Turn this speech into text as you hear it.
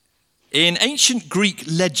In ancient Greek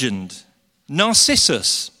legend,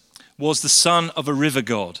 Narcissus was the son of a river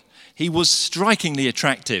god. He was strikingly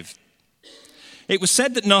attractive. It was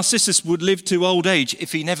said that Narcissus would live to old age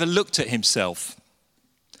if he never looked at himself.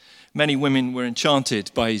 Many women were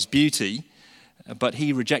enchanted by his beauty, but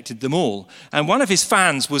he rejected them all. And one of his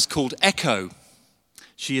fans was called Echo.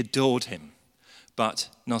 She adored him, but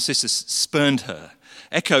Narcissus spurned her.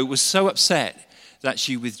 Echo was so upset that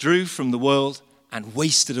she withdrew from the world and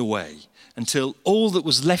wasted away until all that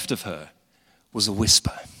was left of her was a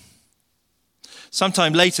whisper.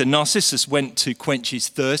 Sometime later, Narcissus went to quench his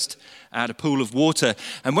thirst at a pool of water,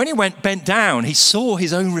 and when he bent down, he saw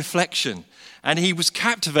his own reflection, and he was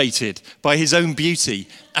captivated by his own beauty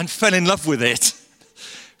and fell in love with it.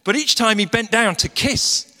 But each time he bent down to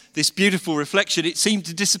kiss this beautiful reflection, it seemed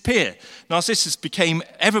to disappear. Narcissus became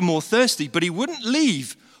ever more thirsty, but he wouldn't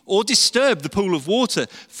leave or disturb the pool of water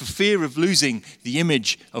for fear of losing the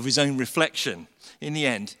image of his own reflection. In the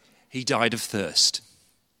end, he died of thirst.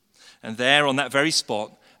 And there, on that very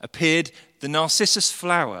spot, appeared the narcissus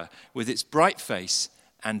flower with its bright face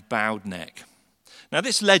and bowed neck. Now,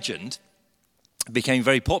 this legend became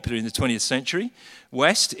very popular in the 20th century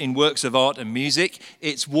West in works of art and music.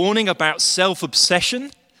 Its warning about self-obsession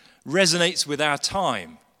resonates with our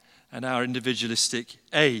time and our individualistic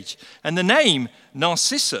age. And the name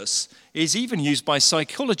Narcissus is even used by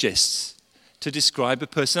psychologists to describe a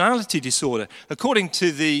personality disorder. According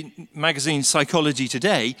to the magazine Psychology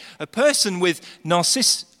Today, a person with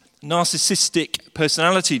narcissistic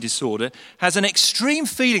personality disorder has an extreme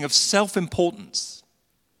feeling of self-importance,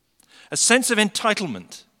 a sense of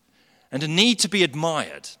entitlement, and a need to be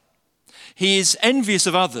admired. He is envious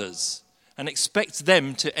of others and expects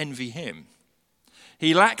them to envy him.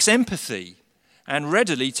 He lacks empathy and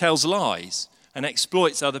readily tells lies and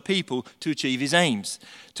exploits other people to achieve his aims.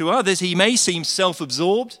 To others, he may seem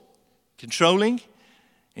self-absorbed, controlling,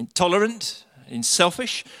 intolerant, and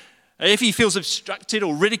selfish. If he feels obstructed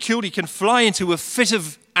or ridiculed, he can fly into a fit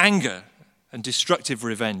of anger and destructive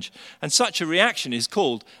revenge. And such a reaction is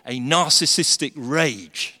called a narcissistic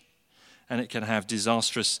rage, and it can have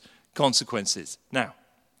disastrous consequences. Now,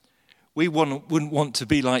 we wouldn't want to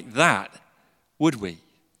be like that, would we?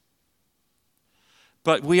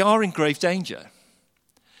 But we are in grave danger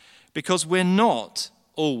because we're not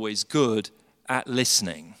always good at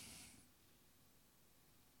listening.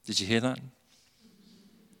 Did you hear that?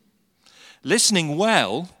 Listening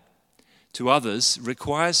well to others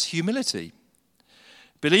requires humility,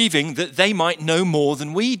 believing that they might know more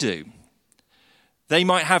than we do. They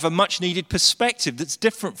might have a much needed perspective that's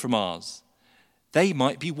different from ours. They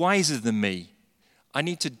might be wiser than me. I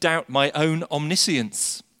need to doubt my own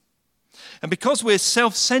omniscience. And because we're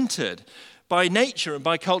self-centered by nature and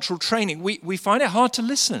by cultural training, we find it hard to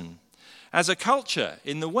listen. As a culture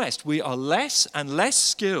in the West, we are less and less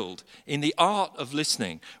skilled in the art of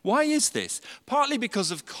listening. Why is this? Partly because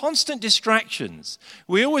of constant distractions.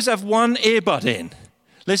 We always have one earbud in,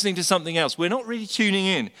 listening to something else. We're not really tuning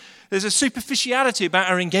in. There's a superficiality about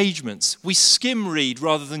our engagements. We skim read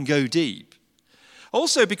rather than go deep.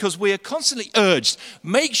 Also because we are constantly urged,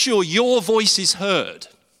 make sure your voice is heard.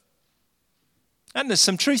 And there's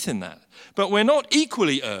some truth in that. But we're not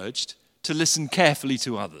equally urged to listen carefully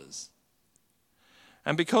to others.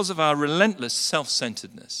 And because of our relentless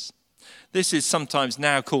self-centeredness, this is sometimes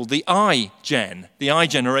now called the I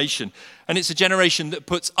generation. And it's a generation that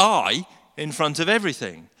puts I in front of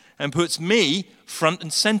everything and puts me front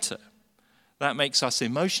and center. That makes us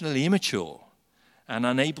emotionally immature and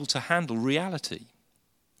unable to handle reality.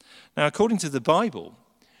 Now, according to the Bible,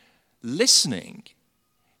 listening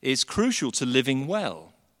is crucial to living well.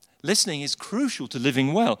 Listening is crucial to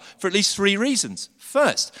living well for at least 3 reasons.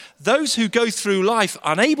 First, those who go through life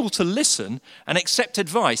unable to listen and accept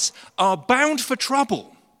advice are bound for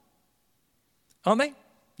trouble. Aren't they?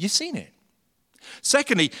 You've seen it.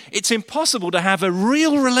 Secondly, it's impossible to have a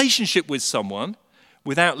real relationship with someone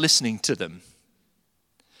without listening to them.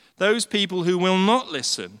 Those people who will not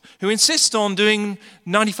listen, who insist on doing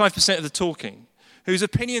 95% of the talking, whose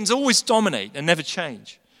opinions always dominate and never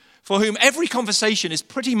change, for whom every conversation is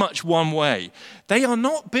pretty much one way, they are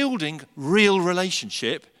not building real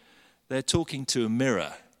relationship. They're talking to a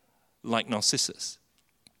mirror, like Narcissus.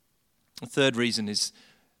 The third reason is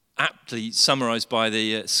aptly summarized by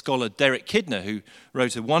the scholar Derek Kidner, who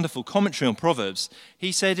wrote a wonderful commentary on Proverbs.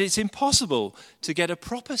 He said it's impossible to get a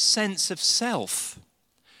proper sense of self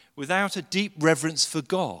without a deep reverence for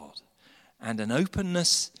God and an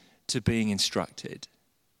openness to being instructed.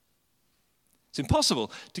 It's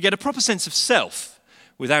impossible to get a proper sense of self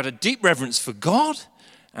without a deep reverence for God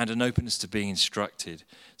and an openness to being instructed.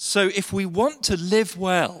 So if we want to live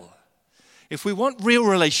well, if we want real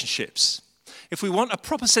relationships, if we want a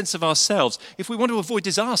proper sense of ourselves, if we want to avoid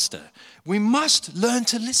disaster, we must learn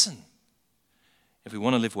to listen. If we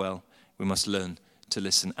want to live well, we must learn to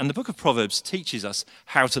listen. And the book of Proverbs teaches us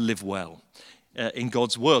how to live well in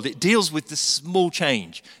God's world. It deals with the small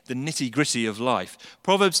change, the nitty-gritty of life.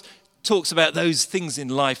 Proverbs talks about those things in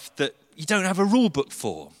life that you don't have a rule book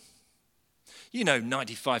for.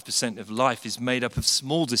 95% of life is made up of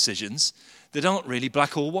small decisions that aren't really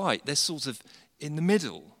black or white. They're sort of in the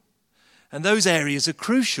middle. And those areas are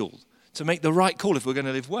crucial to make the right call if we're going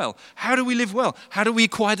to live well. How do we live well? How do we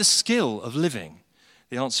acquire the skill of living?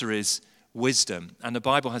 The answer is wisdom. And the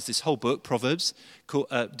Bible has this whole book, Proverbs,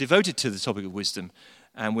 devoted to the topic of wisdom.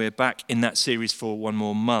 And we're back in that series for one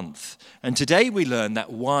more month. And today we learn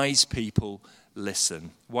that wise people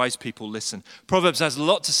listen. Wise people listen. Proverbs has a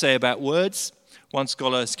lot to say about words. One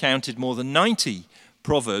scholar has counted more than 90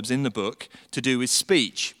 proverbs in the book to do with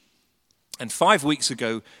speech. And 5 weeks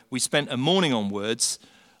ago, we spent a morning on words,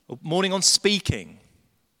 a morning on speaking.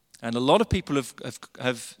 And a lot of people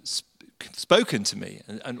have spoken to me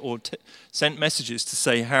or sent messages to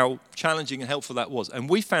say how challenging and helpful that was. And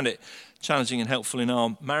we found it challenging and helpful in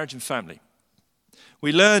our marriage and family.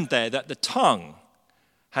 We learned there that the tongue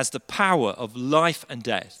has the power of life and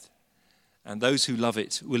death, and those who love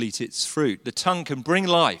it will eat its fruit. The tongue can bring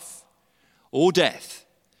life or death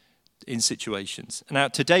in situations. Now,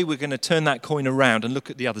 today we're going to turn that coin around and look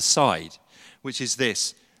at the other side, which is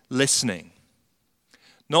this, listening.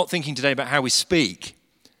 Not thinking today about how we speak,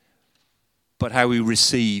 but how we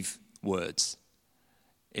receive words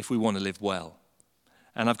if we want to live well.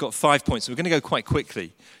 And I've got 5 points. So we're going to go quite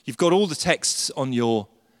quickly. You've got all the texts on your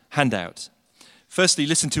handout. Firstly,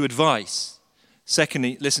 listen to advice.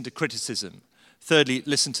 Secondly, listen to criticism. Thirdly,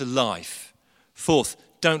 listen to life. Fourth,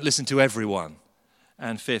 don't listen to everyone.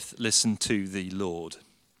 And fifth, listen to the Lord.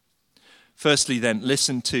 Firstly, then,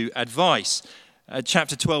 listen to advice.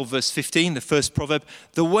 Chapter 12, verse 15, the first proverb.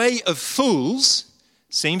 The way of fools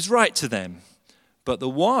seems right to them, but the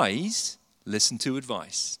wise listen to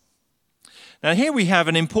advice. Now here we have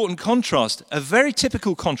an important contrast, a very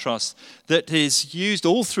typical contrast that is used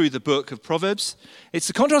all through the book of Proverbs. It's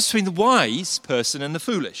the contrast between the wise person and the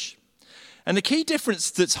foolish. And the key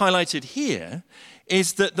difference that's highlighted here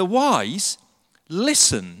is that the wise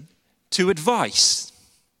listen to advice.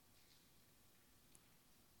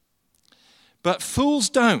 But fools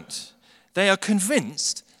don't. They are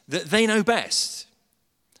convinced that they know best.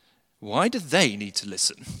 Why do they need to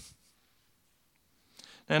listen?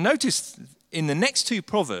 Now notice in the next two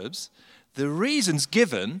Proverbs, the reasons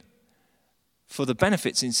given for the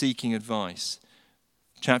benefits in seeking advice.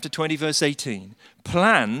 Chapter 20, verse 18.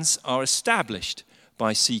 Plans are established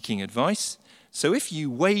by seeking advice. So if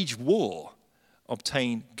you wage war,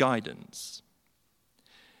 obtain guidance.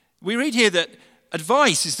 We read here that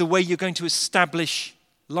advice is the way you're going to establish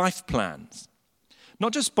life plans.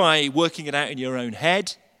 Not just by working it out in your own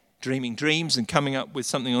head, dreaming dreams and coming up with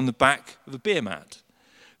something on the back of a beer mat,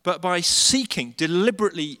 but by seeking,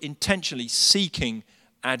 deliberately, intentionally seeking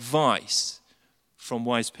advice from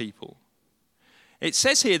wise people. It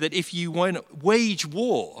says here that if you want to wage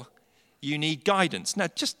war, you need guidance. Now,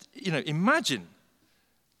 just, imagine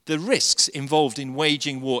the risks involved in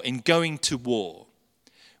waging war, in going to war.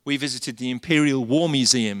 We visited the Imperial War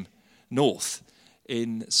Museum North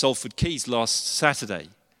in Salford Quays last Saturday.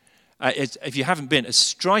 If you haven't been, a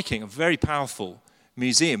striking, a very powerful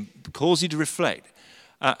museum, calls you to reflect.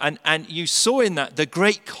 And you saw in that the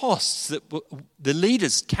great costs that the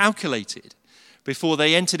leaders calculated before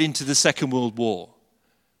they entered into the Second World War.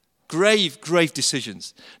 Grave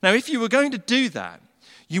decisions. Now, if you were going to do that,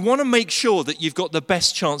 you want to make sure that you've got the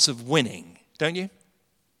best chance of winning, don't you?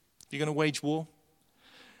 You're going to wage war.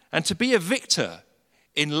 And to be a victor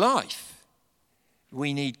in life,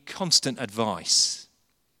 we need constant advice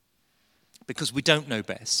because we don't know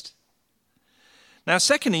best. Now,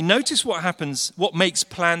 secondly, notice what makes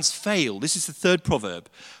plans fail. This is the third proverb.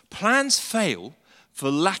 Plans fail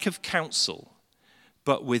for lack of counsel,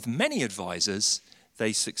 but with many advisors,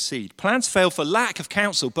 they succeed. Plans fail for lack of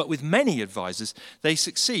counsel, but with many advisors, they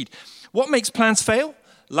succeed. What makes plans fail?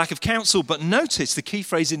 Lack of counsel, but notice the key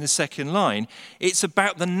phrase in the second line. It's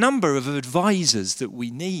about the number of advisors that we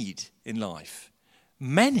need in life.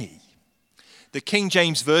 Many. The King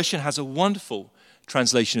James Version has a wonderful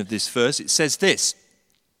translation of this verse. It says this: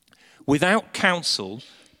 without counsel,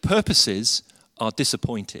 purposes are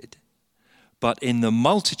disappointed, but in the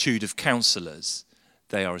multitude of counselors,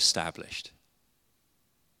 they are established.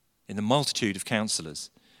 In the multitude of counselors,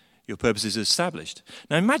 your purposes are established.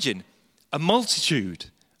 Now imagine a multitude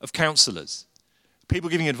of counselors, people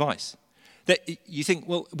giving advice. you think,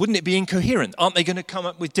 well, wouldn't it be incoherent? Aren't they going to come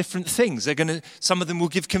up with different things? Some of them will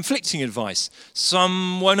give conflicting advice.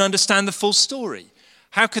 Some won't understand the full story.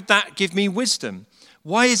 How could that give me wisdom?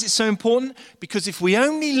 Why is it so important? Because if we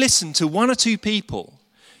only listen to one or two people,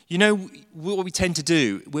 you know what we tend to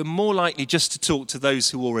do? We're more likely just to talk to those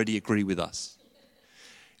who already agree with us.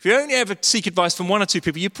 If you only ever seek advice from one or two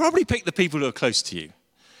people, you probably pick the people who are close to you.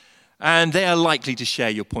 And they are likely to share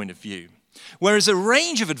your point of view. Whereas a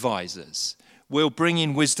range of advisors will bring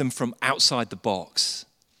in wisdom from outside the box,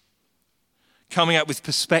 coming up with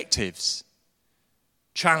perspectives,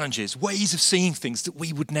 challenges, ways of seeing things that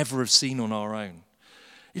we would never have seen on our own.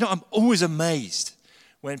 You know, I'm always amazed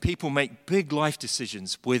when people make big life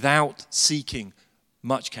decisions without seeking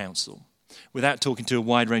much counsel, without talking to a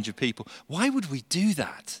wide range of people. Why would we do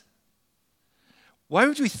that? Why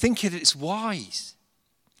would we think it's wise?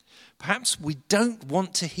 Perhaps we don't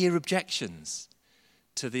want to hear objections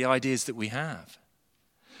to the ideas that we have.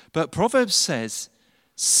 But Proverbs says,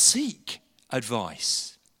 seek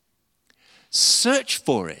advice. Search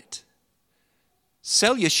for it.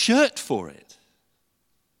 Sell your shirt for it.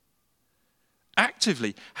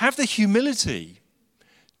 Actively have the humility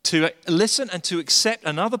to listen and to accept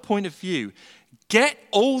another point of view. Get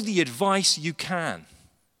all the advice you can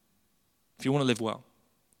if you want to live well.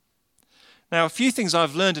 Now, a few things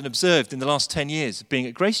I've learned and observed in the last 10 years of being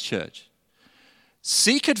at Grace Church.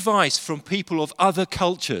 Seek advice from people of other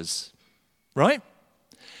cultures, right?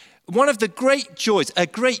 One of the great joys, a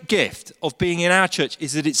great gift of being in our church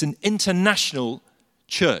is that it's an international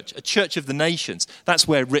church, a church of the nations. That's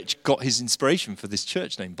where Rich got his inspiration for this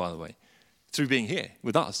church name, by the way, through being here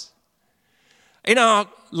with us. In our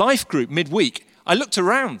life group midweek, I looked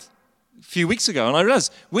around a few weeks ago and I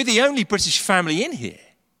realized we're the only British family in here.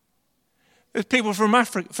 There's people from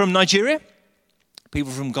Africa, from Nigeria,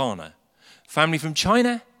 people from Ghana, family from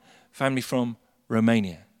China, family from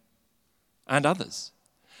Romania, and others.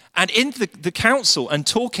 And in the council and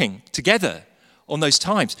talking together on those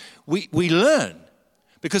times, we learn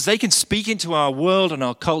because they can speak into our world and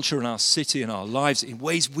our culture and our city and our lives in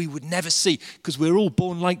ways we would never see because we're all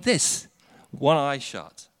born like this, one eye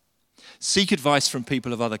shut. Seek advice from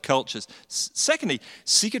people of other cultures. Secondly,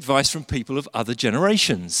 seek advice from people of other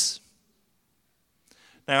generations.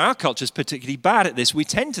 Now, our culture is particularly bad at this. We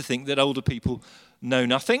tend to think that older people know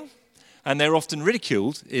nothing, and they're often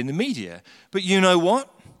ridiculed in the media. But you know what?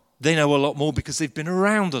 They know a lot more because they've been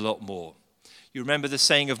around a lot more. You remember the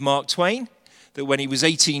saying of Mark Twain, that when he was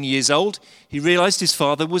 18 years old, he realized his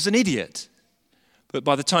father was an idiot. But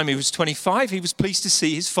by the time he was 25, he was pleased to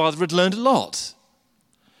see his father had learned a lot.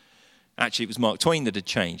 Actually, it was Mark Twain that had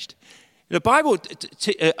changed. The Bible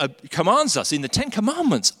commands us in the 10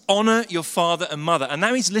 Commandments, honor your father and mother. And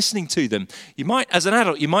that means listening to them. You might, as an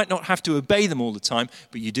adult, you might not have to obey them all the time,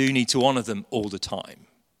 but you do need to honor them all the time.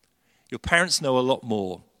 Your parents know a lot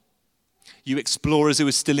more. You explorers who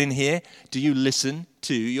are still in here, do you listen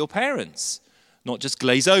to your parents? Not just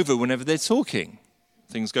glaze over whenever they're talking.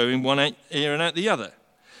 Things go in one ear and out the other.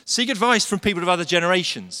 Seek advice from people of other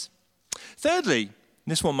generations. Thirdly,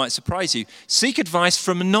 this one might surprise you, seek advice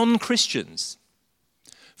from non-Christians.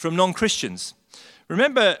 From non-Christians.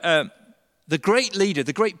 Remember, the great leader,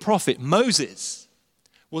 the great prophet, Moses,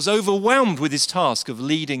 was overwhelmed with his task of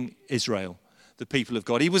leading Israel, the people of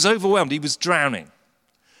God. He was overwhelmed. He was drowning.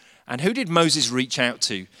 And who did Moses reach out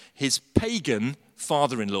to? His pagan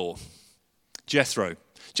father-in-law, Jethro.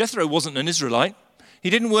 Jethro wasn't an Israelite. He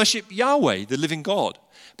didn't worship Yahweh, the living God.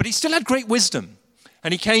 But he still had great wisdom.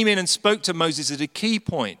 And he came in and spoke to Moses at a key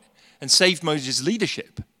point and saved Moses'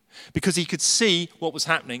 leadership because he could see what was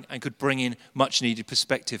happening and could bring in much needed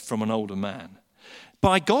perspective from an older man.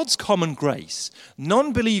 By God's common grace,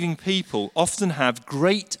 non-believing people often have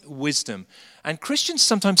great wisdom. And Christians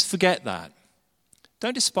sometimes forget that.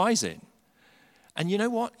 Don't despise it. And you know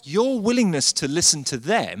what? Your willingness to listen to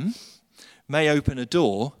them may open a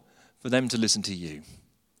door for them to listen to you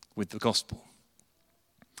with the gospel.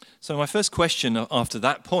 So my first question after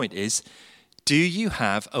that point is, do you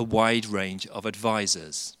have a wide range of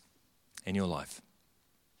advisors in your life?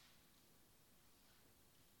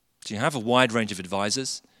 Do you have a wide range of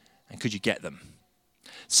advisors, and could you get them?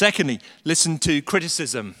 Secondly, listen to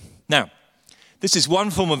criticism. Now, this is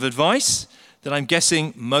one form of advice that I'm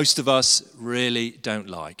guessing most of us really don't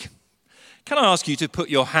like. Can I ask you to put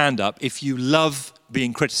your hand up if you love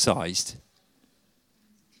being criticized?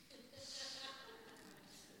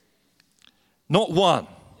 Not one.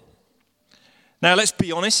 Now, let's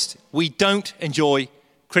be honest. We don't enjoy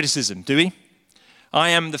criticism, do we? I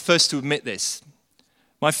am the first to admit this.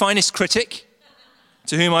 My finest critic,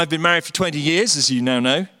 to whom I've been married for 20 years, as you now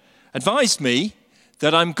know, advised me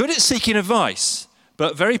that I'm good at seeking advice,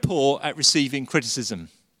 but very poor at receiving criticism.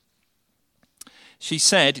 She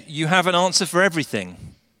said, "You have an answer for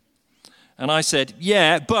everything." And I said,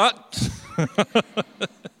 "Yeah, but..."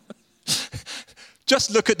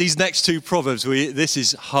 Just look at these next two proverbs. This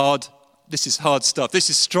is hard stuff. This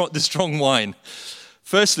is the strong wine.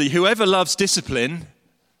 Firstly, whoever loves discipline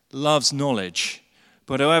loves knowledge,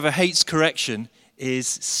 but whoever hates correction is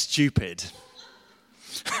stupid.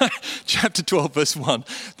 Chapter 12, verse 1.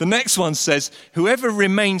 The next one says, whoever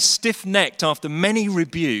remains stiff-necked after many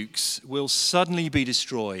rebukes will suddenly be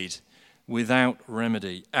destroyed without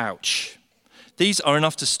remedy. Ouch. These are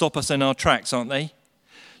enough to stop us in our tracks, aren't they?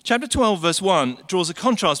 Chapter 12, verse 1 draws a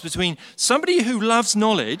contrast between somebody who loves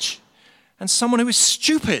knowledge and someone who is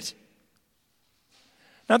stupid.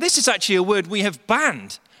 Now, this is actually a word we have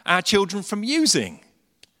banned our children from using.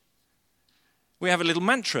 We have a little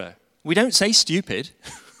mantra. We don't say stupid.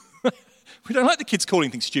 We don't like the kids calling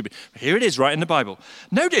things stupid. But here it is, right in the Bible.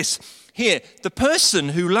 Notice here, the person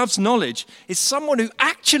who loves knowledge is someone who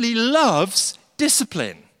actually loves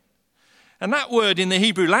discipline. And that word in the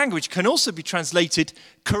Hebrew language can also be translated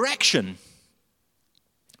correction,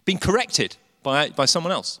 being corrected by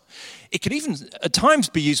someone else. It can even at times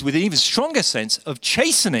be used with an even stronger sense of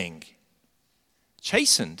chastening,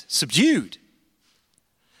 chastened, subdued.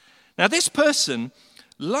 Now, this person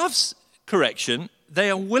loves correction. They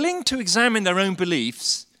are willing to examine their own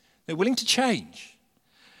beliefs. They're willing to change.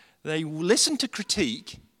 They listen to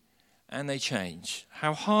critique and they change.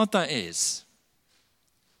 How hard that is,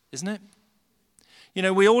 isn't it? You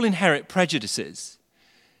know, we all inherit prejudices.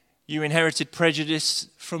 You inherited prejudice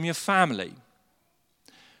from your family,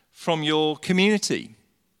 from your community,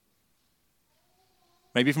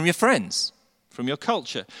 maybe from your friends, from your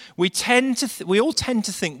culture. We all tend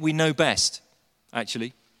to think we know best,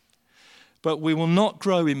 actually. But we will not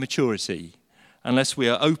grow in maturity unless we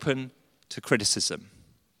are open to criticism.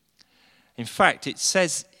 In fact, it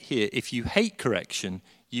says here, if you hate correction,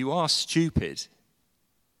 you are stupid.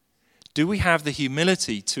 Do we have the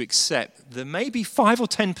humility to accept that maybe 5 or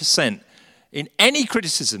 10% in any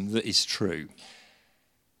criticism that is true?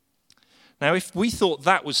 Now, if we thought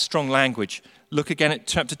that was strong language, look again at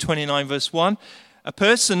chapter 29, verse 1. A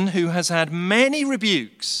person who has had many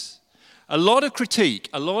rebukes, a lot of critique,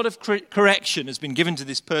 a lot of correction has been given to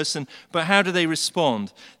this person, but how do they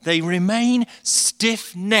respond? They remain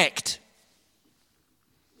stiff-necked.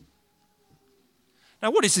 Now,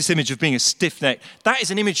 what is this image of being a stiff-necked? That is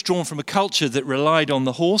an image drawn from a culture that relied on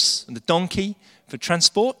the horse and the donkey for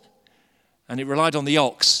transport, and it relied on the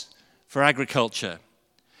ox for agriculture.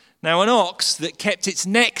 Now, an ox that kept its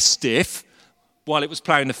neck stiff while it was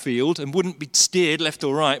ploughing the field and wouldn't be steered left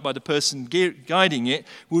or right by the person guiding it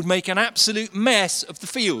would make an absolute mess of the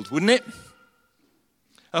field, wouldn't it?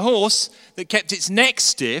 A horse that kept its neck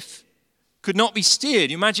stiff could not be steered.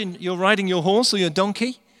 You imagine you're riding your horse or your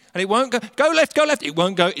donkey, and it won't go left, go left. It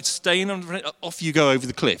won't go. It's staying on. Off you go over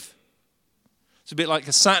the cliff. It's a bit like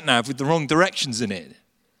a sat-nav with the wrong directions in it.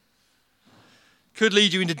 Could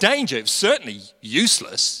lead you into danger. It's certainly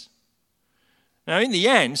useless. Now, in the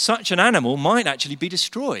end, such an animal might actually be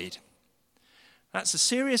destroyed. That's a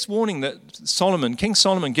serious warning that King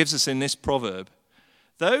Solomon gives us in this proverb.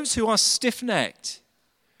 Those who are stiff-necked,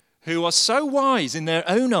 who are so wise in their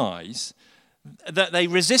own eyes that they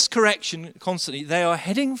resist correction constantly, they are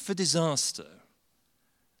heading for disaster.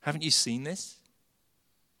 Haven't you seen this?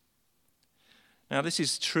 Now, this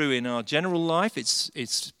is true in our general life. It's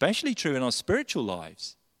especially true in our spiritual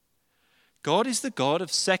lives. God is the God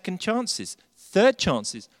of second chances, third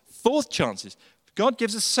chances, fourth chances. God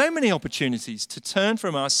gives us so many opportunities to turn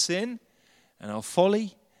from our sin and our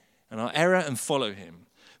folly and our error and follow him.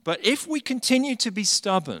 But if we continue to be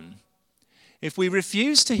stubborn, if we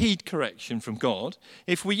refuse to heed correction from God,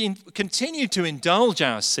 if we continue to indulge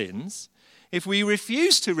our sins, if we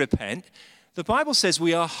refuse to repent, the Bible says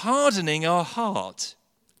we are hardening our heart.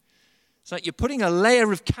 It's like you're putting a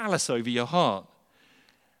layer of callus over your heart.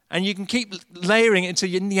 And you can keep layering it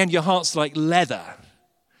until in the end your heart's like leather.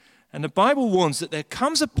 And the Bible warns that there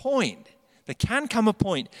can come a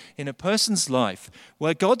point in a person's life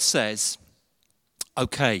where God says,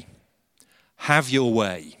 okay, have your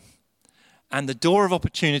way. And the door of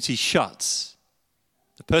opportunity shuts.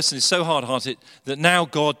 The person is so hard-hearted that now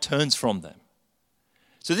God turns from them.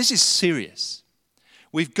 So this is serious.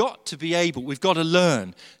 We've got to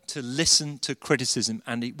learn to listen to criticism,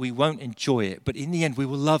 and we won't enjoy it, but in the end we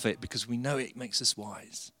will love it because we know it makes us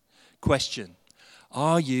wise. Question,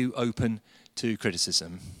 are you open to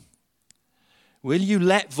criticism? Will you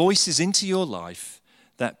let voices into your life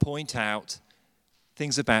that point out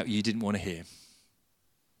things about you didn't want to hear?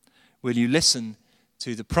 Will you listen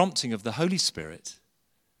to the prompting of the Holy Spirit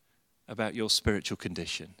about your spiritual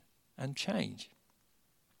condition and change.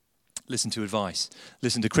 Listen to advice.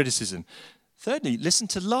 Listen to criticism. Thirdly, listen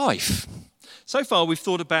to life. So far, we've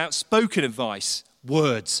thought about spoken advice,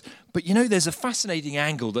 words. But there's a fascinating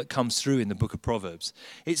angle that comes through in the book of Proverbs.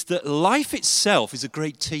 It's that life itself is a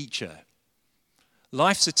great teacher.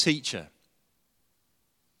 Life's a teacher.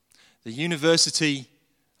 The University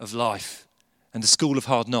of Life and the School of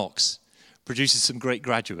Hard Knocks produces some great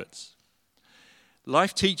graduates.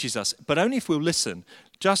 Life teaches us, but only if we'll listen.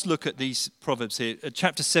 Just look at these Proverbs here,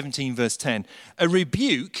 chapter 17, verse 10. A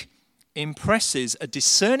rebuke impresses a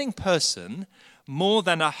discerning person more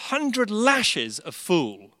than 100 lashes a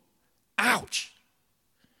fool. Ouch!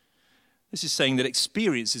 This is saying that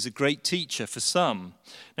experience is a great teacher for some.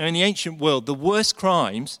 Now, in the ancient world, the worst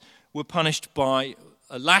crimes were punished by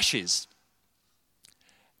lashes.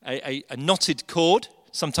 A knotted cord,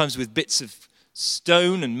 sometimes with bits of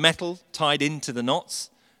stone and metal tied into the knots,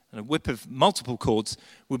 and a whip of multiple cords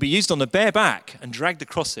would be used on the bare back and dragged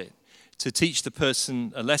across it to teach the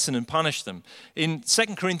person a lesson and punish them. In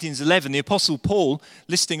 2 Corinthians 11, the Apostle Paul,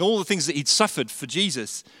 listing all the things that he'd suffered for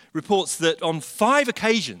Jesus, reports that on 5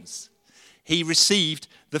 occasions he received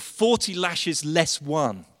the 40 lashes less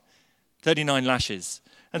one, 39 lashes.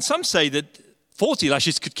 And some say that 40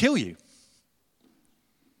 lashes could kill you.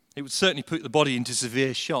 It would certainly put the body into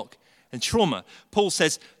severe shock and trauma. Paul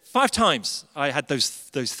says, 5 times I had those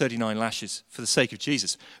 39 lashes for the sake of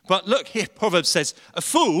Jesus. But look here, Proverbs says, a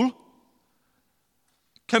fool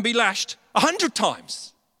can be lashed 100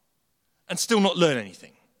 times and still not learn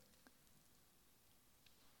anything.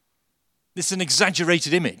 This is an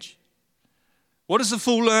exaggerated image. What does the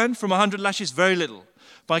fool learn from 100 lashes? Very little.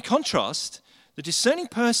 By contrast, the discerning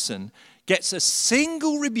person gets a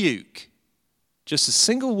single rebuke, just a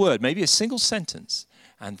single word, maybe a single sentence,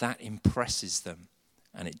 and that impresses them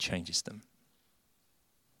and it changes them.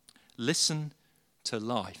 Listen to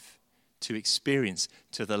life, to experience,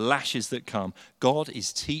 to the lashes that come. God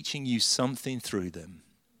is teaching you something through them,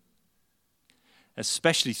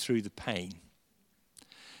 especially through the pain.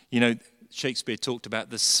 Shakespeare talked about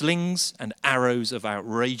the slings and arrows of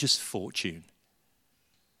outrageous fortune.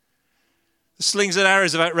 The slings and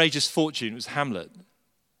arrows of outrageous fortune was Hamlet.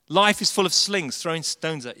 Life is full of slings throwing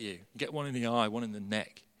stones at you. You get one in the eye, one in the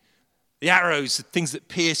neck. The arrows, the things that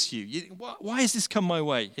pierce you. Why has this come my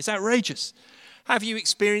way? It's outrageous. Have you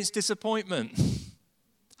experienced disappointment,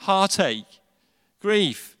 heartache,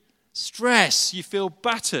 grief, stress? You feel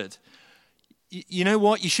battered. You know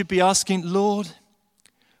what? You should be asking, Lord,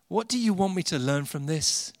 what do you want me to learn from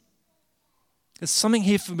this? There's something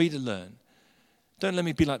here for me to learn. Don't let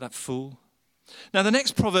me be like that fool. Now, the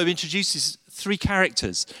next proverb introduces 3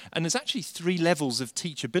 characters, and there's actually 3 levels of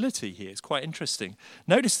teachability here. It's quite interesting.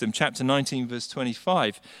 Notice them, chapter 19, verse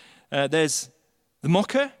 25. There's the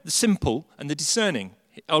mocker, the simple, and the discerning.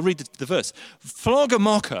 I'll read the verse. Flog a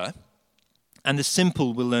mocker, and the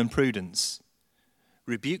simple will learn prudence.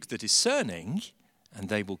 Rebuke the discerning, and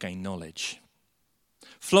they will gain knowledge.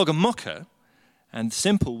 Flog a mocker, and the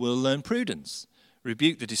simple will learn prudence.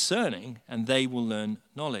 Rebuke the discerning, and they will learn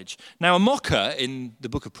knowledge. Now, a mocker in the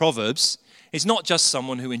book of Proverbs is not just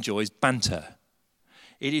someone who enjoys banter.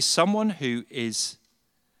 It is someone who is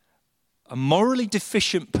a morally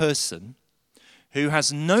deficient person who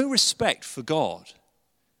has no respect for God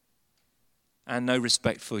and no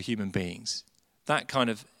respect for human beings. That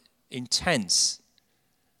kind of intense,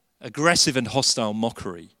 aggressive and hostile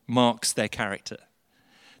mockery marks their character.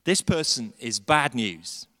 This person is bad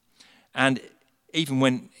news, and even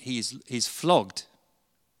when he's flogged,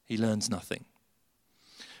 he learns nothing.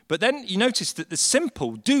 But then you notice that the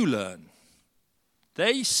simple do learn.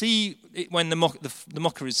 They see it when the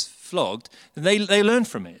mocker is flogged, and they learn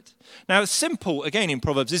from it. Now, simple, again, in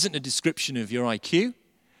Proverbs, isn't a description of your IQ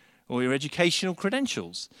or your educational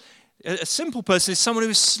credentials. A simple person is someone who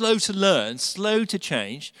is slow to learn, slow to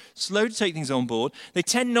change, slow to take things on board. They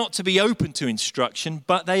tend not to be open to instruction,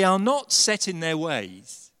 but they are not set in their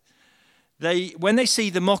ways. When they see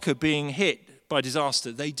the mocker being hit by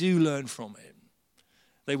disaster, they do learn from it.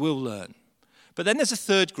 They will learn. But then there's a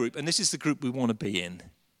third group, and this is the group we want to be in.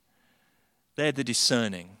 They're the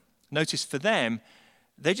discerning. Notice for them,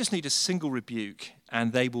 they just need a single rebuke,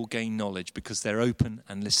 and they will gain knowledge because they're open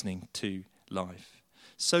and listening to life.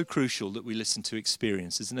 So crucial that we listen to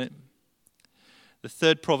experience, isn't it? The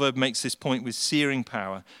third proverb makes this point with searing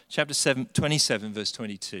power. Chapter 27, verse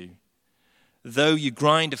 22. Though you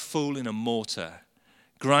grind a fool in a mortar,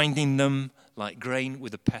 grinding them like grain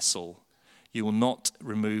with a pestle, you will not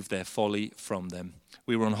remove their folly from them.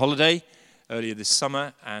 We were on holiday earlier this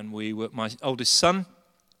summer, and my oldest son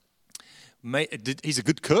He's a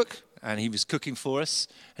good cook, and he was cooking for us,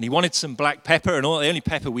 and he wanted some black pepper, and the only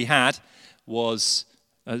pepper we had was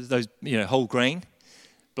those whole grain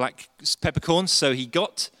black peppercorns. So he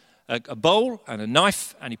got a bowl and a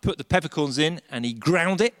knife, and he put the peppercorns in, and he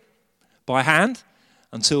ground it by hand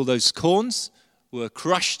until those corns were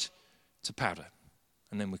crushed to powder,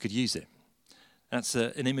 and then we could use it. That's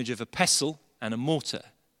an image of a pestle and a mortar,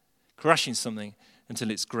 crushing something until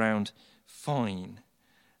it's ground fine.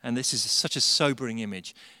 And this is such a sobering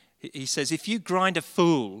image. He says, if you grind a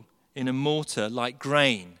fool in a mortar like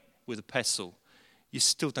grain with a pestle, you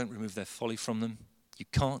still don't remove their folly from them. You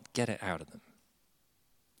can't get it out of them.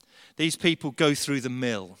 These people go through the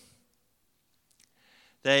mill.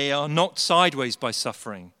 They are knocked sideways by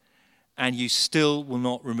suffering, and you still will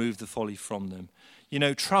not remove the folly from them.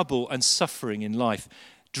 Trouble and suffering in life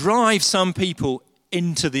drive some people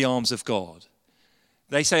into the arms of God.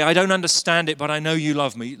 They say, I don't understand it, but I know you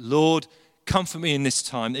love me. Lord, comfort me in this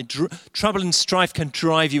time. Trouble and strife can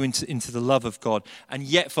drive you into the love of God. And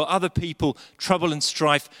yet for other people, trouble and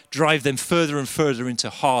strife drive them further and further into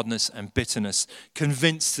hardness and bitterness,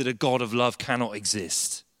 convinced that a God of love cannot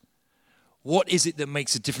exist. What is it that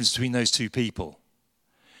makes a difference between those two people?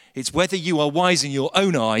 It's whether you are wise in your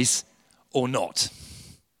own eyes or not.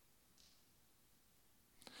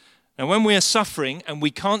 Now, when we are suffering and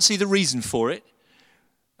we can't see the reason for it,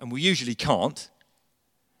 and we usually can't,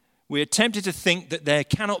 we are tempted to think that there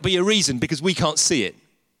cannot be a reason because we can't see it.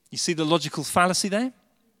 You see the logical fallacy there?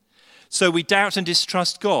 So we doubt and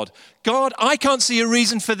distrust God. God, I can't see a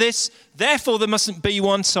reason for this, therefore there mustn't be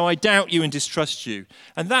one, so I doubt you and distrust you.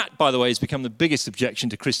 And that, by the way, has become the biggest objection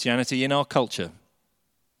to Christianity in our culture.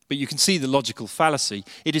 But you can see the logical fallacy.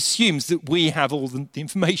 It assumes that we have all the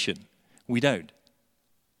information. We don't.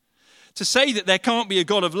 To say that there can't be a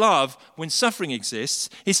God of love when suffering exists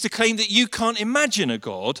is to claim that you can't imagine a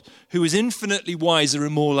God who is infinitely wiser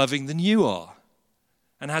and more loving than you are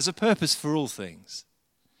and has a purpose for all things.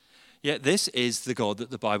 Yet this is the God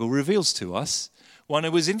that the Bible reveals to us, one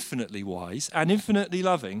who is infinitely wise and infinitely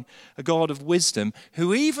loving, a God of wisdom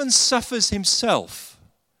who even suffers himself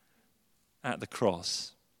at the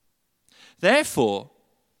cross. Therefore,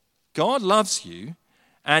 God loves you,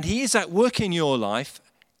 and he is at work in your life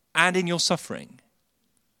and in your suffering,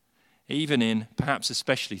 even in, perhaps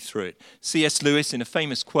especially through it. C.S. Lewis, in a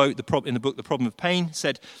famous quote in the book The Problem of Pain,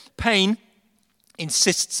 said, pain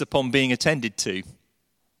insists upon being attended to.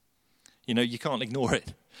 You can't ignore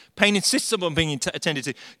it. Pain insists upon being attended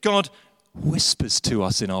to. God whispers to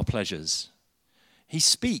us in our pleasures. He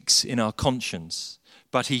speaks in our conscience,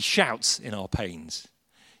 but he shouts in our pains.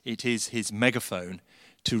 It is his megaphone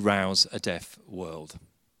to rouse a deaf world.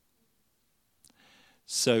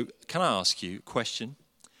 So, can I ask you a question?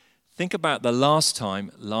 Think about the last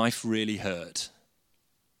time life really hurt.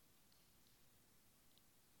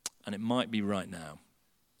 And it might be right now.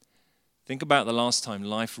 Think about the last time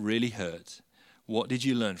life really hurt. What did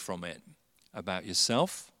you learn from it about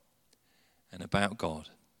yourself and about God?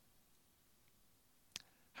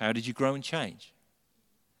 How did you grow and change?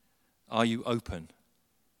 Are you open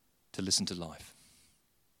to listen to life?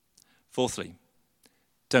 Fourthly,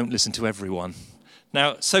 don't listen to everyone.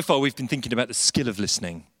 Now, so far we've been thinking about the skill of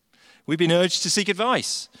listening. We've been urged to seek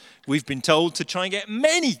advice. We've been told to try and get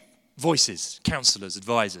many voices, counselors,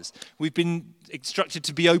 advisors. We've been instructed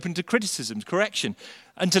to be open to criticism, correction,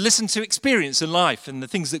 and to listen to experience and life and the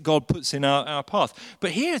things that God puts in our path.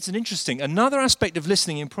 But here it's another aspect of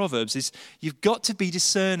listening in Proverbs is you've got to be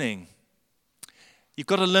discerning. You've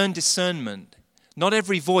got to learn discernment. Not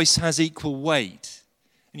every voice has equal weight,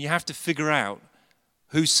 and you have to figure out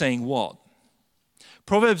who's saying what.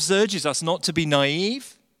 Proverbs urges us not to be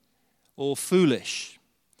naive or foolish.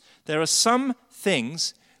 There are some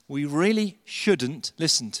things we really shouldn't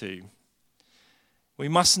listen to. We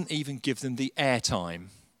mustn't even give them the airtime.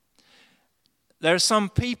 There are some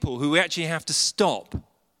people who we actually have to stop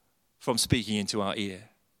from speaking into our ear.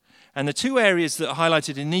 And the two areas that are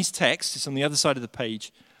highlighted in these texts, it's on the other side of the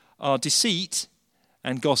page, are deceit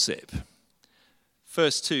and gossip.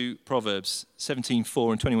 First two Proverbs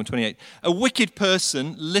 17:4 and 21:28. A wicked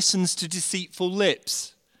person listens to deceitful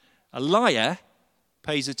lips. A liar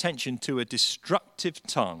pays attention to a destructive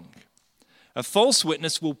tongue. A false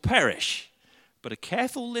witness will perish, but a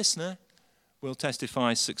careful listener will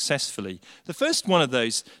testify successfully. The first one of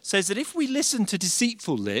those says that if we listen to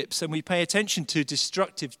deceitful lips and we pay attention to a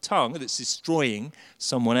destructive tongue that's destroying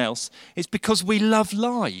someone else, it's because we love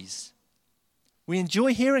lies. We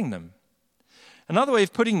enjoy hearing them. Another way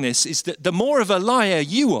of putting this is that the more of a liar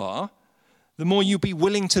you are, the more you'll be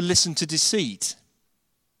willing to listen to deceit.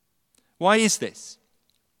 Why is this?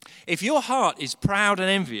 If your heart is proud and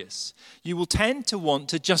envious, you will tend to want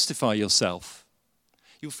to justify yourself.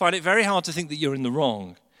 You'll find it very hard to think that you're in the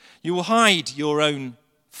wrong. You will hide your own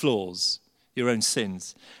flaws, your own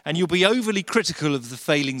sins, and you'll be overly critical of the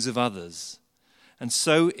failings of others. And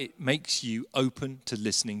so it makes you open to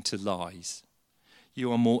listening to lies.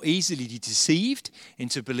 You are more easily deceived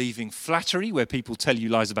into believing flattery where people tell you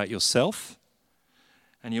lies about yourself.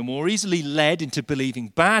 And you're more easily led into believing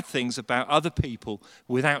bad things about other people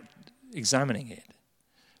without examining it,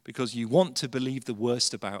 because you want to believe the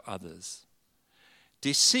worst about others.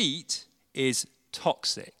 Deceit is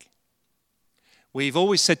toxic. We've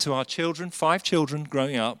always said to our children, 5 children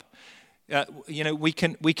growing up, we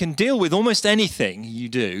can deal with almost anything you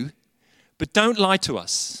do, but don't lie to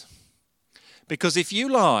us. Because if you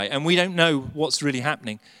lie and we don't know what's really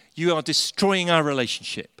happening, you are destroying our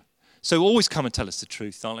relationship. So always come and tell us the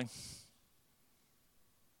truth, darling.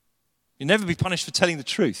 You'll never be punished for telling the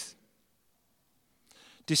truth.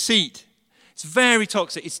 Deceit, it's very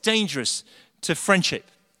toxic. It's dangerous to friendship,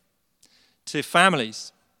 to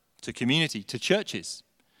families, to community, to churches.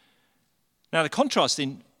 Now the contrast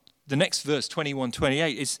in the next verse,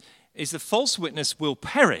 21-28, is the false witness will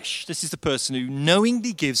perish. This is the person who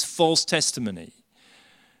knowingly gives false testimony.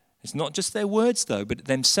 It's not just their words, though, but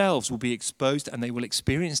themselves will be exposed and they will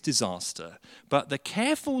experience disaster. But the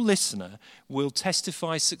careful listener will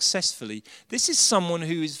testify successfully. This is someone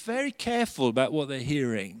who is very careful about what they're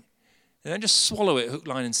hearing. They don't just swallow it hook,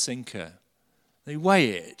 line, and sinker. They weigh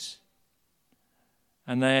it.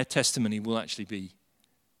 And their testimony will actually be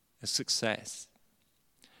a success.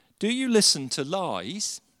 Do you listen to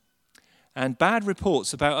lies and bad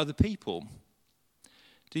reports about other people?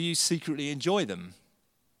 Do you secretly enjoy them?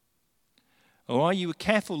 Or are you a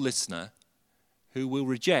careful listener who will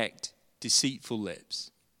reject deceitful lips?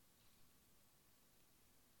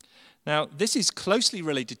 Now, this is closely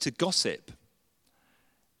related to gossip,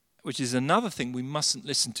 which is another thing we mustn't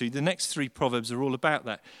listen to. The next 3 Proverbs are all about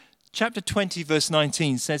that. Chapter 20, verse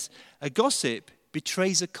 19 says, a gossip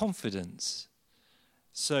betrays a confidence.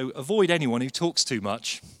 So avoid anyone who talks too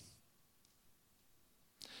much.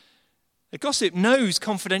 A gossip knows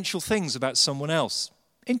confidential things about someone else,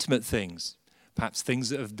 intimate things, perhaps things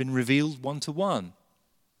that have been revealed one-to-one,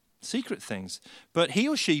 secret things. But he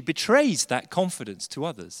or she betrays that confidence to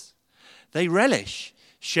others. They relish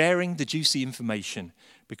sharing the juicy information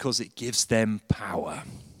because it gives them power.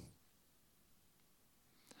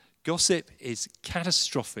 Gossip is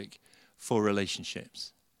catastrophic for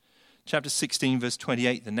relationships. Chapter 16, verse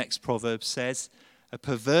 28, the next proverb says, a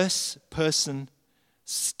perverse person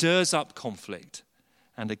stirs up conflict,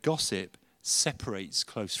 and a gossip separates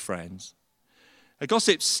close friends. A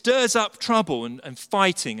gossip stirs up trouble and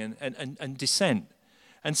fighting and dissent,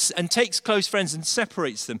 and takes close friends and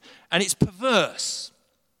separates them. And it's perverse.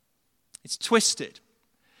 It's twisted.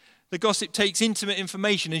 The gossip takes intimate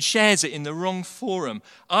information and shares it in the wrong forum,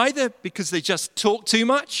 either because they just talk too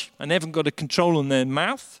much and haven't got a control on their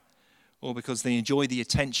mouth, or because they enjoy the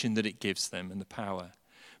attention that it gives them and the power.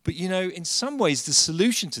 But in some ways, the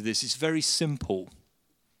solution to this is very simple.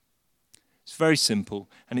 It's very simple,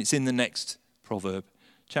 and it's in the next proverb,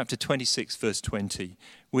 chapter 26, verse 20.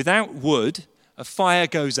 Without wood, a fire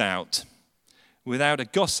goes out. Without a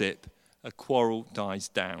gossip, a quarrel dies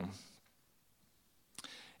down.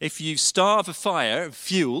 If you starve a fire of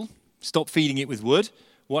fuel, stop feeding it with wood,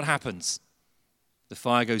 what happens? The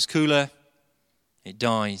fire goes cooler, it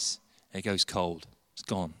dies, it goes cold, it's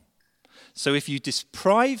gone. So if you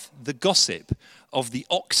deprive the gossip of the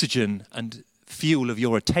oxygen and fuel of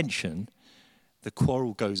your attention, the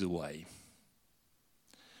quarrel goes away.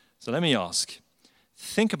 So let me ask,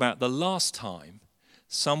 think about the last time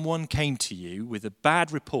someone came to you with a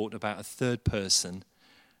bad report about a third person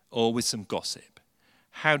or with some gossip.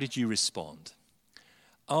 How did you respond?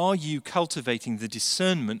 Are you cultivating the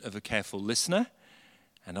discernment of a careful listener?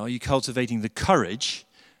 And are you cultivating the courage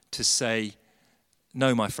to say,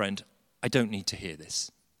 no, my friend, I don't need to hear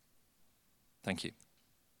this. Thank you.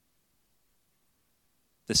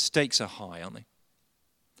 The stakes are high, aren't they?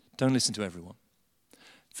 Don't listen to everyone.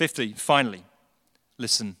 Fifthly, finally,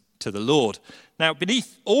 listen to the Lord. Now,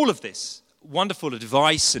 beneath all of this wonderful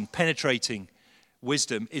advice and penetrating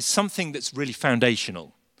wisdom is something that's really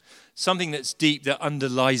foundational, something that's deep, that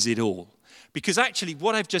underlies it all. Because actually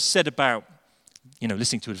what I've just said about,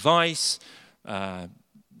 listening to advice,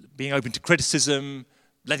 being open to criticism,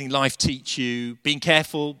 letting life teach you, being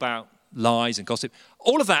careful about lies and gossip,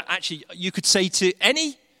 all of that actually you could say to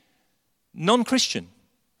any non-Christian,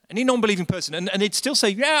 any non-believing person, and they'd still say,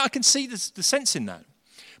 yeah, I can see the sense in that.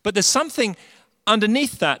 But there's something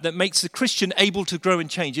underneath that makes the Christian able to grow and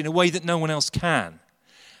change in a way that no one else can.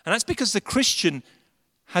 And that's because the Christian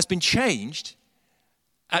has been changed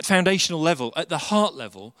at foundational level, at the heart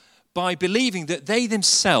level, by believing that they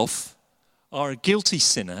themselves are a guilty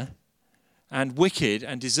sinner and wicked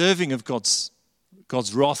and deserving of God's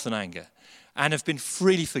wrath and anger, and have been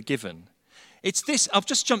freely forgiven. It's this, I've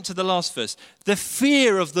just jumped to the last verse. The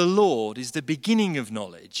fear of the Lord is the beginning of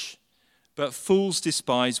knowledge, but fools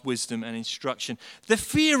despise wisdom and instruction. The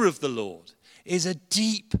fear of the Lord is a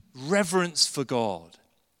deep reverence for God,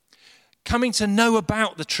 coming to know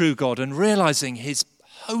about the true God and realizing his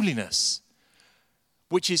holiness,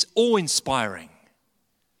 which is awe-inspiring.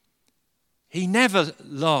 He never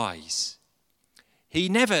lies. He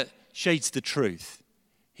never shades the truth.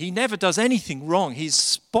 He never does anything wrong. He's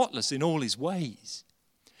spotless in all his ways.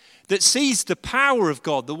 That sees the power of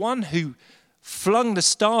God, the one who flung the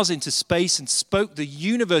stars into space and spoke the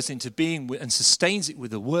universe into being and sustains it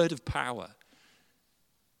with a word of power.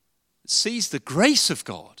 Sees the grace of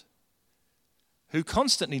God, who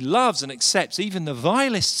constantly loves and accepts even the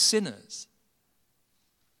vilest sinners.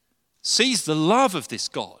 Sees the love of this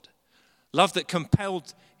God, love that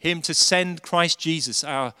compelled him to send Christ Jesus,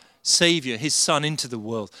 our Savior, his Son, into the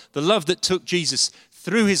world. The love that took Jesus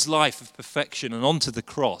through his life of perfection and onto the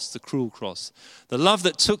cross, the cruel cross. The love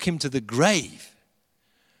that took him to the grave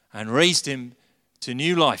and raised him to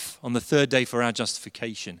new life on the third day for our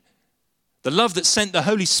justification. The love that sent the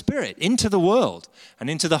Holy Spirit into the world and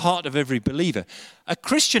into the heart of every believer. A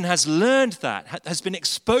Christian has learned that, has been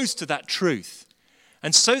exposed to that truth.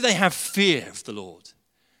 And so they have fear of the Lord.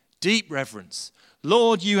 Deep reverence.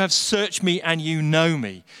 Lord, you have searched me and you know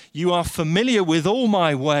me. You are familiar with all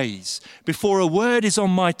my ways. Before a word is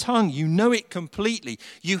on my tongue, you know it completely.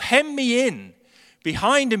 You hem me in,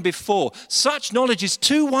 behind and before. Such knowledge is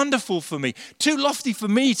too wonderful for me, too lofty for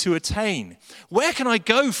me to attain. Where can I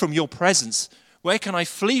go from your presence? Where can I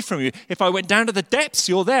flee from you? If I went down to the depths,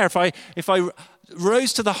 you're there. If I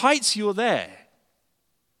rose to the heights, you're there.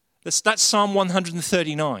 That's Psalm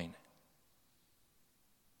 139.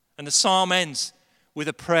 And the psalm ends with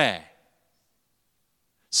a prayer.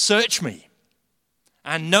 Search me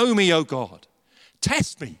and know me, O God.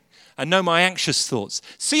 Test me and know my anxious thoughts.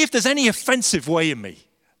 See if there's any offensive way in me.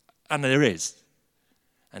 And there is.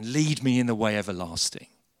 And lead me in the way everlasting.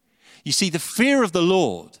 You see, the fear of the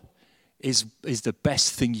Lord is the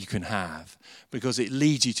best thing you can have, because it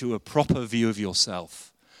leads you to a proper view of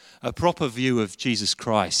yourself, a proper view of Jesus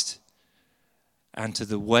Christ, and to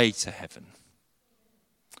the way to heaven,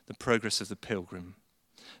 the progress of the pilgrim.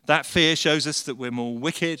 That fear shows us that we're more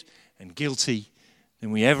wicked and guilty than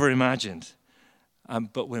we ever imagined,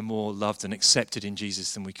 but we're more loved and accepted in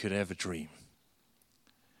Jesus than we could ever dream.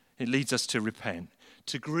 It leads us to repent,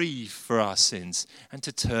 to grieve for our sins, and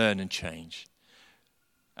to turn and change.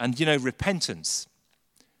 And repentance,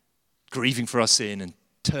 grieving for our sin and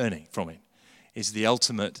turning from it, is the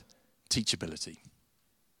ultimate teachability.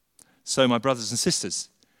 So, my brothers and sisters,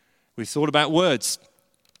 we've thought about words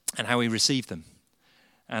and how we receive them.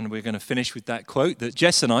 And we're going to finish with that quote that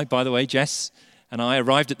Jess and I, by the way, Jess and I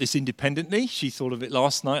arrived at this independently. She thought of it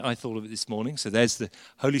last night. I thought of it this morning. So there's the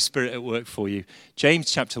Holy Spirit at work for you. James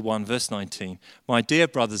chapter 1, verse 19. My dear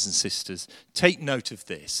brothers and sisters, take note of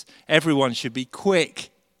this. Everyone should be quick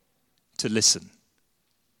to listen,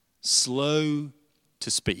 slow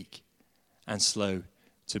to speak, and slow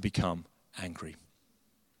to become angry.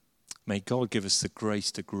 May God give us the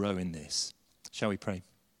grace to grow in this. Shall we pray?